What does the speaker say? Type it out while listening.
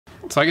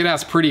So I get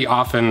asked pretty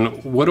often,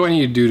 what do I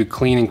need to do to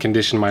clean and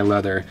condition my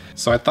leather?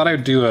 So I thought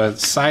I'd do a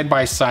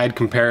side-by-side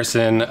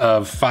comparison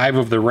of 5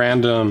 of the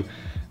random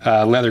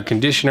leather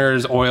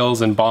conditioners,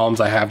 oils, and balms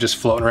I have just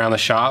floating around the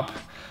shop.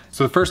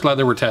 So the first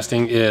leather we're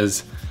testing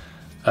is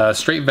a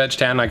straight veg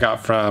tan I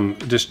got from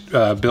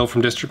Bill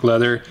from District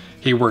Leather.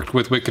 He worked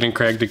with Wickett and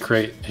Craig to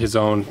create his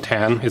own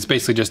tan. It's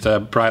basically just a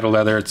bridal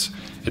leather. It's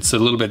a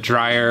little bit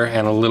drier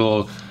and a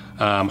little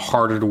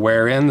harder to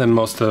wear in than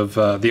most of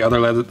the other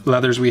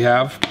leathers we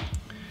have.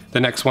 The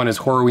next one is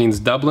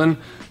Horween's Dublin.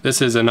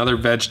 This is another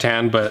veg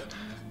tan, but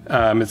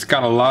it's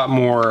got a lot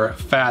more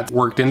fat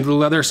worked into the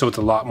leather, so it's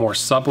a lot more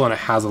supple and it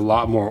has a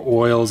lot more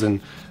oils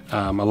and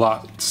a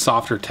lot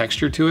softer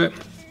texture to it.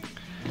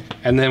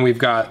 And then we've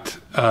got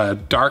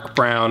dark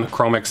brown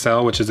Chrome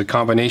XL, which is a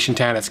combination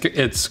tan.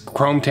 It's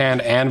chrome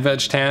tanned and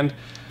veg tanned.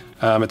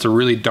 It's a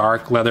really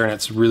dark leather and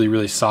it's really,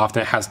 really soft,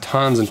 and it has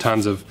tons and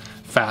tons of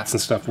fats and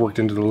stuff worked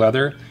into the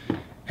leather.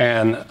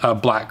 And a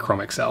black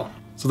Chrome XL.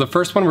 So the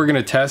first one we're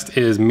gonna test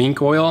is Mink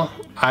Oil.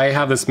 I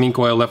have this Mink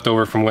Oil left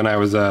over from when I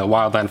was a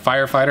wildland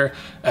firefighter.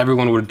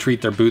 Everyone would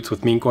treat their boots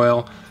with Mink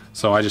Oil,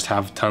 so I just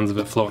have tons of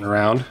it floating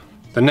around.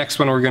 The next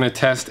one we're gonna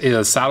test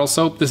is Saddle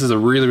Soap. This is a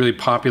really, really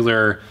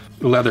popular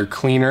leather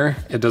cleaner.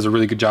 It does a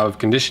really good job of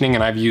conditioning,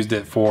 and I've used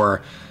it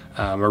for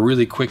a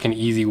really quick and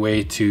easy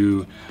way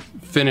to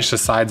finish the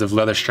sides of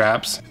leather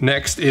straps.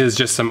 Next is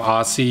just some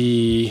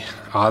Aussie,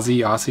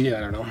 I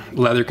don't know,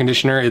 leather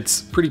conditioner.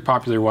 It's a pretty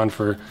popular one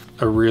for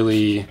a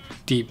really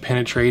deep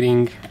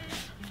penetrating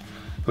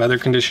leather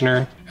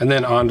conditioner. And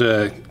then on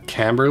to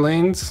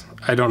Chamberlain's.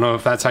 I don't know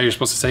if that's how you're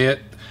supposed to say it,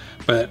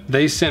 but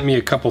they sent me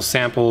a couple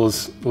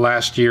samples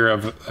last year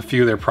of a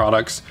few of their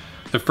products.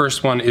 The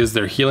first one is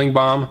their Healing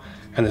Balm,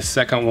 and the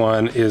second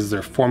one is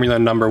their Formula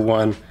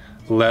 #1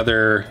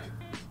 Leather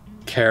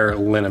Care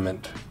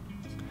Liniment.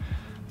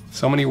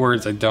 So many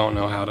words I don't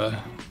know how to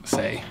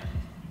say.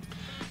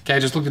 Okay, I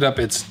just looked it up,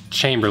 it's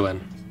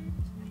Chamberlain.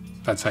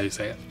 That's how you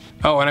say it.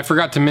 Oh, and I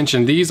forgot to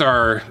mention, these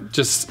are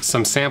just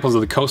some samples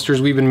of the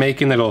coasters we've been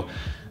making that'll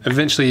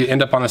eventually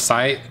end up on the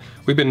site.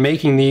 We've been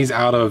making these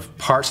out of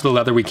parts of the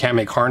leather we can't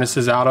make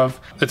harnesses out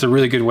of. It's a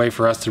really good way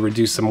for us to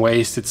reduce some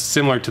waste. It's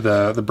similar to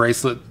the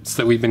bracelets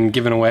that we've been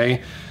giving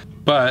away.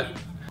 But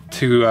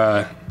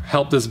to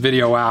help this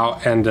video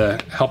out and to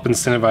help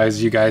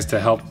incentivize you guys to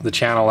help the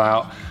channel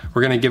out,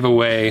 we're gonna give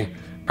away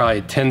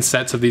probably 10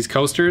 sets of these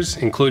coasters,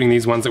 including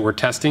these ones that we're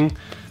testing.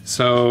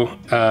 So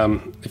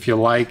if you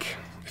like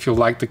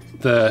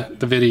the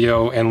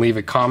video and leave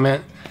a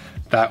comment,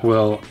 that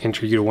will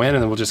enter you to win,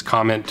 and then we'll just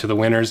comment to the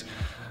winners.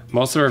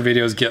 Most of our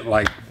videos get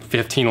like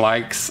 15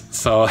 likes,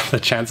 so the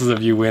chances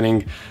of you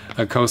winning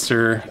a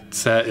coaster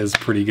set is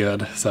pretty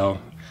good. So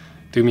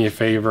do me a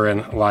favor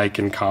and like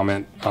and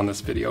comment on this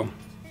video.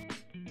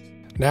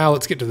 Now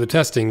let's get to the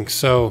testing.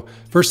 So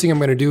first thing I'm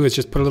going to do is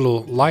just put a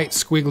little light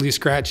squiggly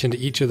scratch into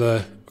each of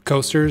the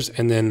coasters,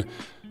 and then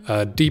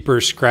a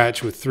deeper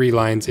scratch with 3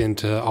 lines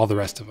into all the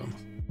rest of them.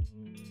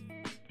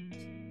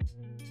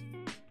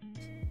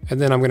 And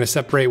then I'm going to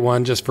separate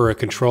one just for a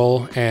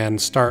control and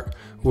start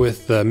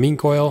with the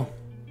Mink Oil,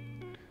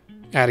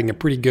 adding a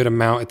pretty good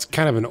amount. It's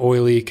kind of an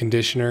oily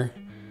conditioner.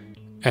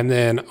 And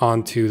then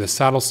onto the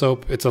Saddle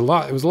Soap. It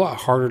was a lot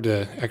harder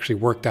to actually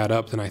work that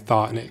up than I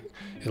thought, and it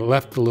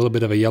left a little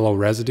bit of a yellow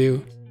residue.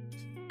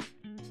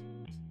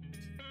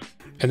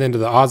 And then to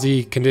the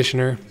Aussie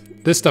Conditioner.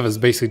 This stuff is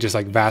basically just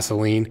like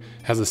Vaseline,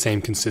 has the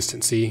same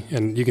consistency,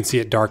 and you can see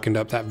it darkened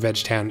up that veg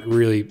tan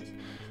really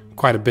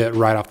quite a bit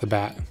right off the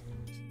bat.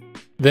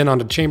 Then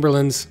onto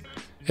Chamberlain's.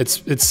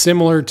 It's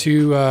similar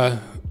to the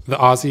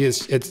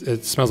Aussie.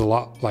 It smells a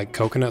lot like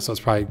coconut, so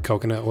it's probably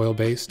coconut oil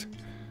based.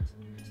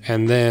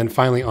 And then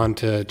finally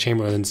onto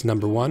Chamberlain's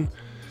 #1.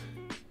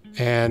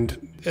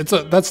 And this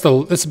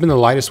has been the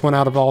lightest one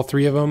out of all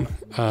 3 of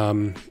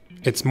them.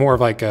 It's more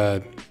of like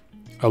a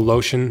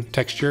lotion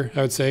texture,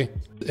 I would say.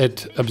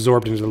 It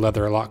absorbed into the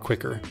leather a lot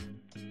quicker.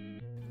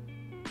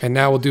 And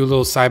now we'll do a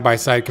little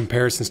side-by-side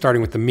comparison,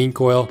 starting with the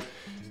Mink Oil.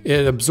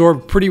 It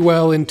absorbed pretty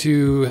well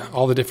into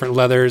all the different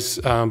leathers,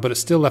 but it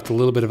still left a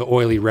little bit of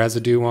oily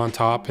residue on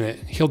top, and it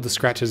healed the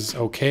scratches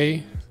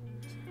okay,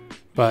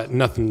 but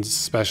nothing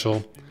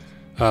special.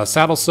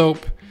 Saddle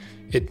Soap,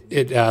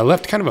 it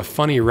left kind of a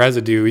funny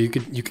residue. You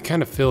could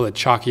kind of feel the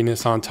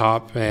chalkiness on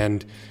top,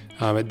 and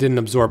it didn't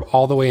absorb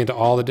all the way into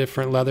all the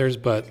different leathers,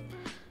 but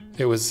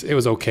it was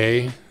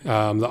okay.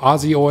 The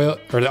Aussie Oil,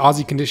 or the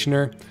Aussie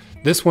Conditioner,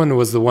 this one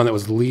was the one that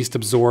was least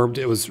absorbed.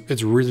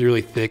 It's really,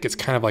 really thick. It's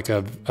kind of like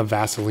a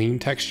Vaseline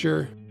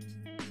texture.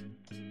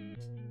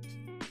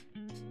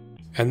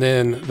 And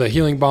then the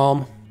Healing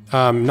Balm,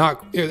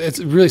 it's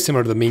really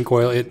similar to the Mink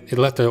Oil. It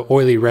left an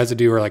oily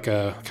residue or like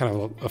a kind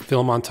of a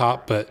film on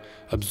top, but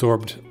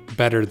absorbed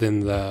better than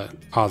the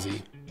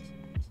Aussie.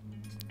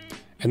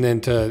 And then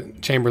to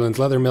Chamberlain's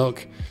Leather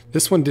Milk,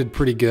 this one did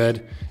pretty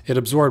good. It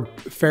absorbed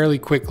fairly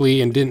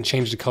quickly and didn't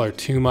change the color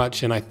too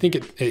much, and I think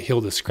it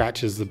healed the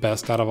scratches the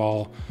best out of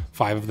all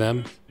 5 of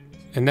them.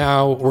 And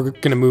now we're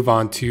gonna move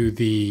on to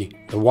the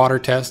water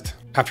test.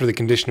 After the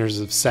conditioners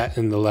have set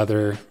in the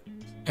leather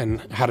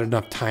and had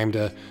enough time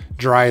to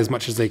dry as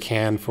much as they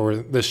can for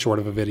this short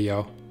of a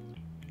video.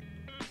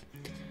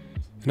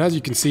 And as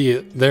you can see,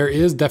 there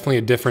is definitely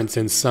a difference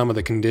in some of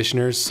the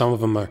conditioners. Some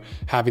of them are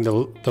having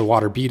the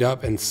water beat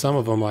up, and some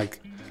of them,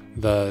 like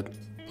the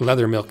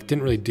leather milk,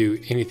 didn't really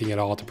do anything at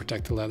all to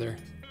protect the leather.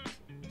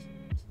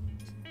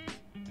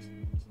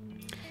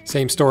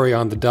 Same story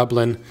on the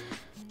Dublin.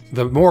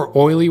 The more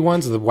oily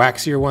ones, the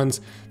waxier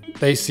ones,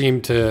 they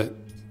seem to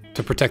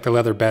protect the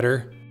leather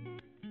better.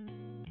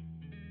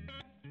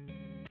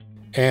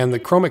 And the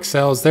Chrome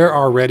Excels, they're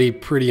already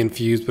pretty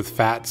infused with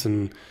fats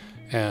and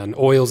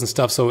oils and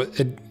stuff, so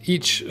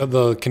each of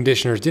the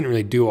conditioners didn't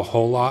really do a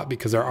whole lot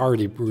because they're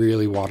already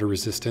really water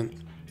resistant.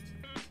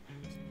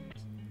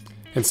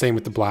 And same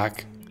with the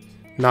black,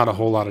 not a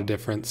whole lot of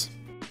difference.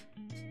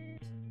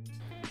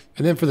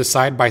 And then for the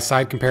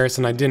side-by-side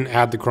comparison, I didn't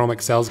add the Chrome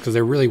Excels because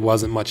there really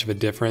wasn't much of a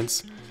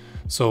difference.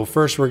 So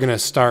first we're going to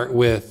start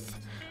with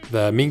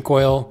the Mink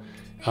Oil.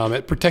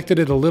 It protected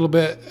it a little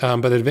bit,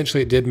 but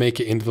eventually it did make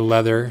it into the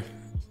leather.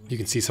 You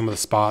can see some of the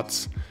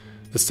spots.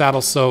 The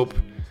Saddle Soap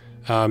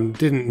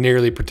didn't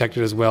nearly protect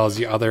it as well as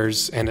the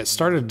others, and it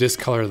started to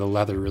discolor the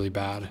leather really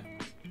bad.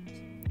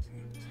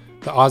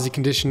 The Aussie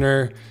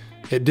Conditioner,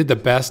 it did the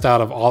best out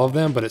of all of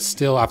them, but it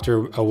still,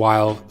 after a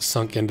while,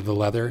 sunk into the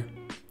leather.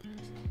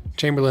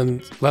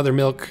 Chamberlain Leather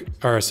Milk,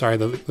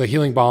 the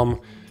Healing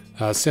Balm,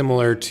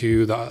 similar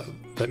to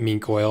the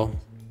Mink Oil.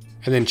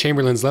 And then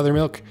Chamberlain's Leather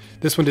Milk,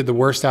 this one did the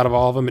worst out of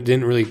all of them. It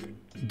didn't really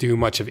do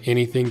much of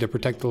anything to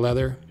protect the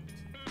leather.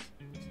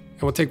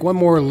 And we'll take one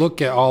more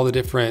look at all the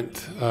different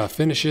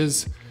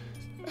finishes.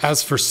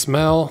 As for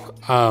smell,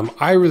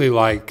 I really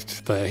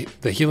liked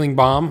the Healing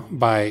Balm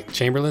by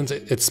Chamberlain's.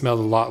 It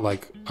smelled a lot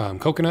like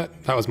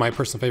coconut. That was my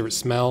personal favorite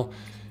smell.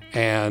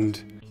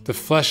 And the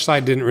flesh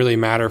side didn't really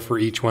matter for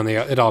each one.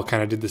 It all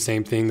kind of did the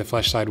same thing. The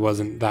flesh side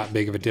wasn't that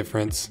big of a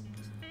difference.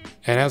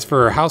 And as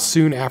for how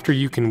soon after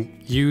you can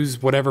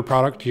use whatever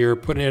product you're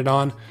putting it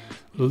on,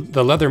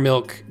 the Leather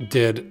Milk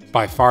did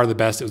by far the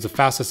best. It was the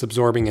fastest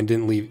absorbing and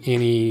didn't leave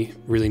any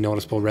really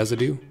noticeable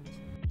residue.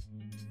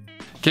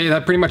 Okay,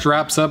 that pretty much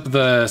wraps up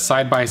the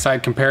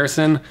side-by-side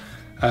comparison.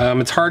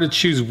 It's hard to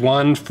choose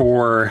one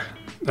for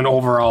an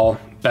overall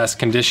best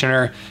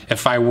conditioner.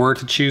 If I were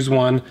to choose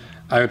one,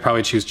 I would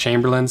probably choose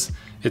Chamberlain's.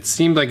 It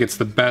seemed like it's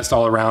the best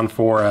all around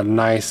for a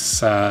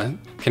nice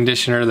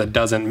conditioner that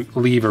doesn't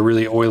leave a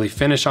really oily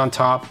finish on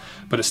top,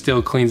 but it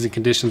still cleans and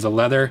conditions the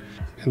leather.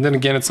 And then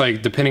again, it's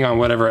like depending on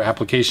whatever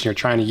application you're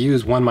trying to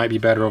use, one might be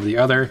better over the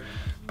other,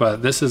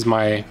 but this is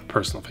my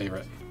personal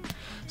favorite.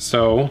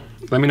 So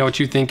let me know what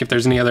you think. If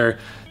there's any other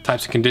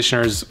types of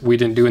conditioners we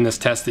didn't do in this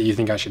test that you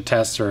think I should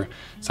test, or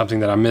something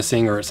that I'm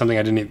missing, or something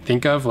I didn't even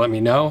think of, let me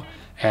know,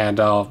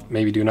 and I'll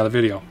maybe do another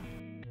video.